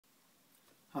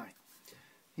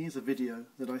Here's a video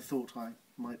that I thought I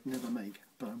might never make,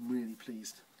 but I'm really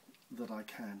pleased that I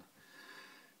can.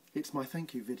 It's my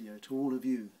thank you video to all of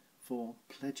you for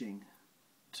pledging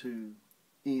to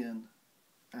Ian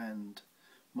and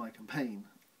my campaign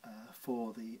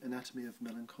for the Anatomy of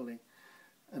Melancholy,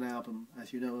 an album,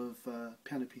 as you know, of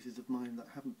piano pieces of mine that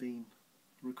haven't been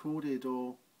recorded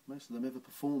or most of them ever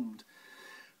performed.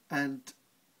 And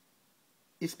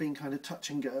it's been kind of touch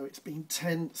and go, it's been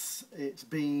tense, it's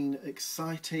been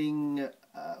exciting,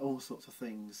 all sorts of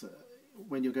things.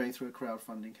 When you're going through a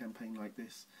crowdfunding campaign like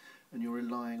this and you're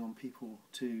relying on people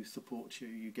to support you,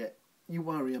 you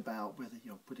worry about whether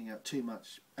you're putting out too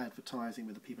much advertising,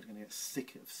 whether people are going to get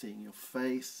sick of seeing your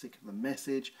face, sick of the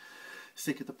message,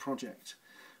 sick of the project.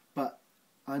 But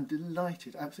I'm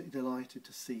delighted, absolutely delighted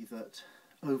to see that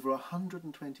over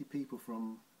 120 people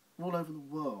from all over the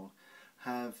world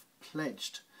have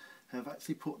pledged, have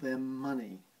actually put their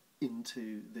money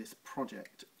into this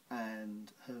project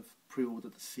and have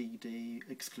pre-ordered the CD,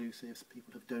 exclusives,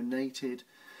 people have donated,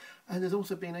 and there's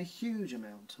also been a huge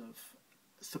amount of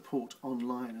support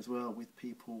online as well, with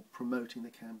people promoting the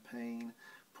campaign,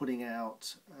 putting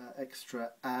out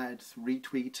extra ads,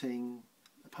 retweeting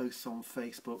posts on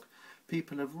Facebook.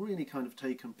 People have really kind of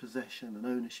taken possession and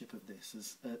ownership of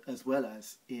this, as well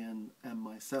as Ian and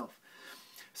myself.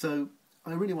 So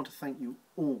I really want to thank you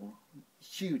all,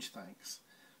 huge thanks,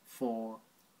 for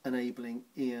enabling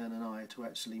Ian and I to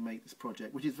actually make this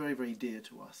project, which is very, very dear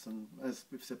to us, and as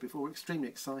we've said before, we're extremely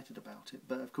excited about it.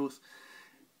 But of course,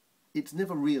 it's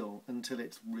never real until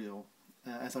it's real,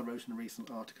 as I wrote in a recent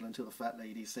article, until the fat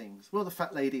lady sings. Well, the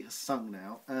fat lady has sung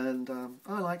now, and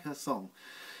I like her song.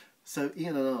 So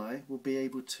Ian and I will be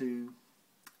able to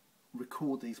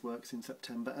record these works in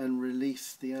September and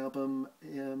release the album,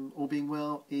 all being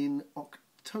well, in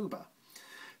October.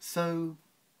 So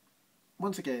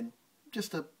once again,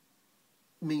 just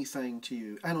me saying to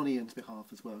you, and on Ian's behalf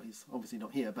as well, he's obviously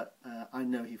not here, but I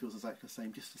know he feels exactly the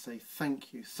same, just to say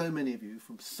thank you. So many of you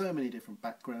from so many different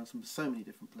backgrounds, from so many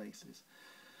different places,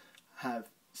 have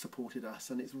supported us,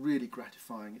 and it's really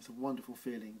gratifying. It's a wonderful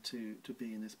feeling to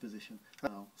be in this position.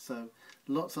 So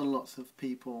lots and lots of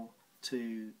people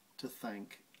to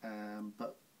thank,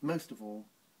 but most of all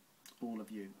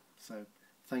of you. So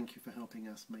thank you for helping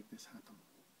us make this happen.